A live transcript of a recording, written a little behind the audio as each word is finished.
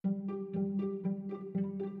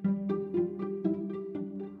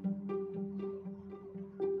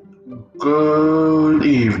Good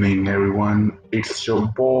evening, everyone. It's your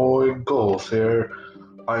boy Goals here.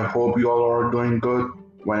 I hope you all are doing good.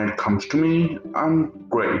 When it comes to me, I'm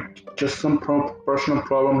great. Just some personal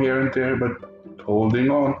problem here and there, but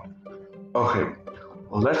holding on. Okay,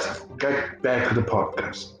 let's get back to the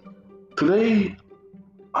podcast. Today,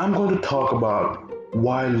 I'm going to talk about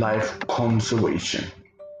wildlife conservation.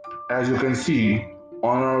 As you can see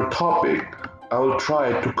on our topic, I will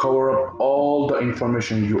try to cover up all the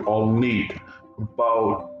information you all need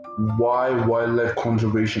about why wildlife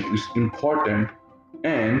conservation is important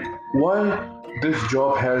and why this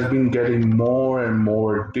job has been getting more and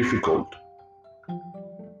more difficult.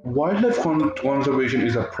 Wildlife conservation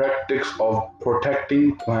is a practice of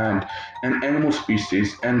protecting plant and animal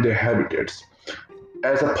species and their habitats.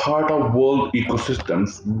 As a part of world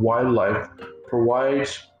ecosystems, wildlife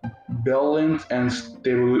provides balance and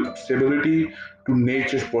stability to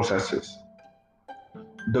nature's processes.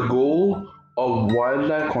 The goal of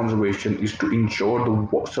wildlife conservation is to ensure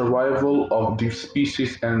the survival of these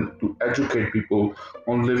species and to educate people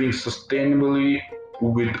on living sustainably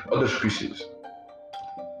with other species.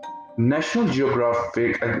 National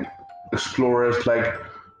Geographic explorers like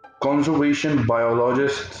conservation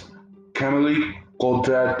biologists Camille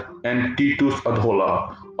Coldrat and Titus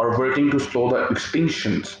Adhola are working to slow the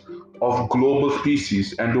extinctions of global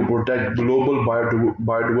species and to protect global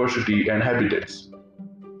biodiversity and habitats.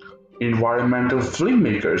 Environmental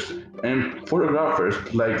filmmakers and photographers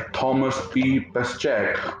like Thomas P.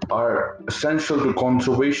 Paschak are essential to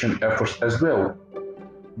conservation efforts as well,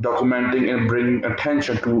 documenting and bringing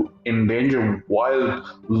attention to endangered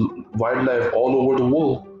wildlife all over the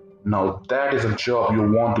world. Now that is a job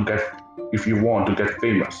you want to get if you want to get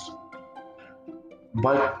famous.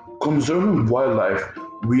 By conserving wildlife,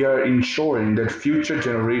 we are ensuring that future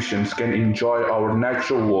generations can enjoy our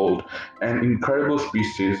natural world and incredible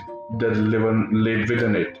species that live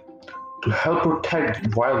within it. To help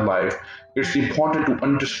protect wildlife, it's important to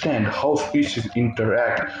understand how species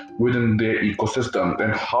interact within their ecosystems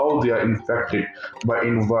and how they are infected by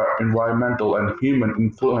environmental and human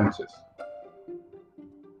influences.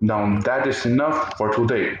 Now, that is enough for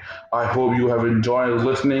today. I hope you have enjoyed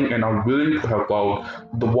listening and are willing to help out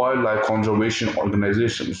the wildlife conservation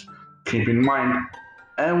organizations. Keep in mind,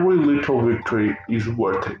 every little victory is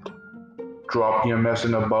worth it. Drop me a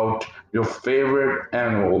message about your favorite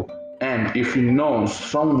animal, and if you know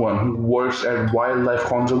someone who works at wildlife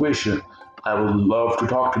conservation, I would love to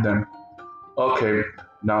talk to them. Okay,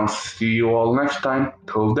 now see you all next time.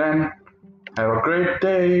 Till then, have a great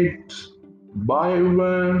day. Bye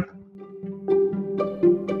everyone.